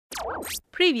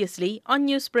Previously on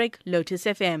Newsbreak, Lotus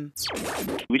FM.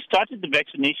 We started the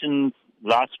vaccinations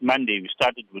last Monday. We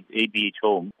started with ABH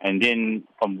Home, and then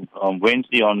from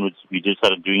Wednesday onwards, we just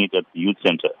started doing it at the youth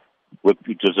centre, where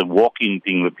it was a walk-in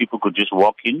thing where people could just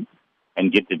walk in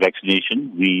and get the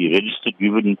vaccination. We registered.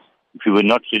 If you were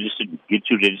not registered, get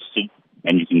you registered,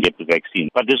 and you can get the vaccine.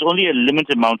 But there's only a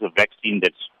limited amount of vaccine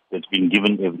that's been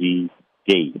given every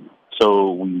day,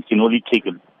 so we can only take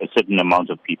a certain amount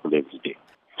of people every day.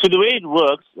 So the way it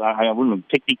works,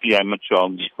 technically I'm not sure how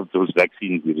many of those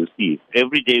vaccines we receive.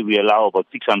 Every day we allow about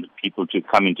 600 people to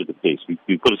come into the place.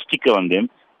 We put a sticker on them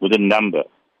with a number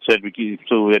so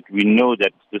that we know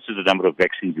that this is the number of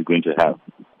vaccines we're going to have.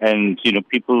 And,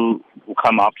 people who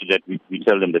come after that, we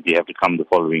tell them that they have to come the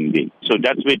following day. So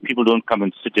that's where people don't come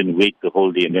and sit and wait the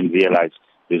whole day and then realize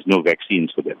there's no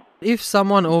vaccines for them. If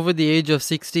someone over the age of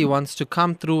 60 wants to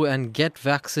come through and get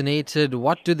vaccinated,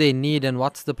 what do they need and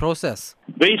what's the process?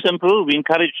 Very simple. We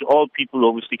encourage all people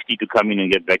over 60 to come in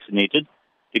and get vaccinated.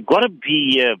 They've got to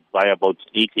be here by about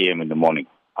 8 a.m. in the morning.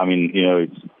 I mean,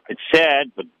 it's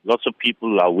sad, but lots of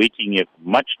people are waiting here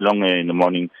much longer in the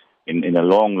morning in a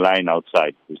long line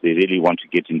outside because they really want to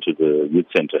get into the youth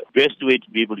centre. The best way to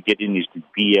be able to get in is to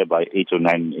be here by 8 or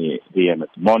 9 a.m. at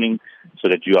the morning so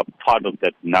that you are part of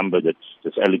that number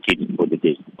that's allocated for the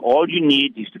day. All you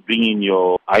need is to bring in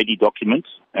your ID documents,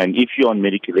 and if you're on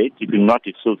medical aid, if you're not,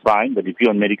 it's still fine, but if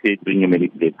you're on medical aid, bring your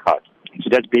medical aid card. So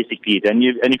that's basically it. And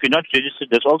if you're not registered,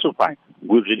 that's also fine.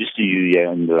 We'll register you here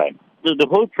on the line. So the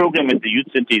whole program at the youth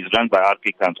centre is run by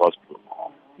R.K.Khan's hospital.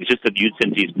 It's just that the youth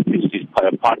centre is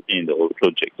a partner in the whole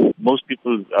project. Most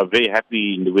people are very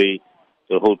happy in the way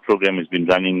the whole program has been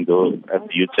running at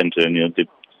the youth centre. And,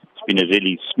 it's been a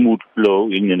really smooth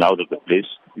flow in and out of the place.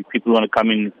 If people want to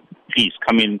come in, please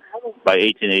come in by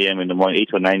 8 a.m. in the morning,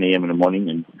 8 or 9 a.m. in the morning,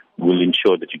 and we'll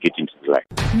ensure that you get into the line.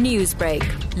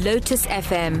 Newsbreak, Lotus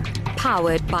FM,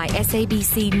 powered by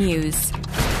SABC News.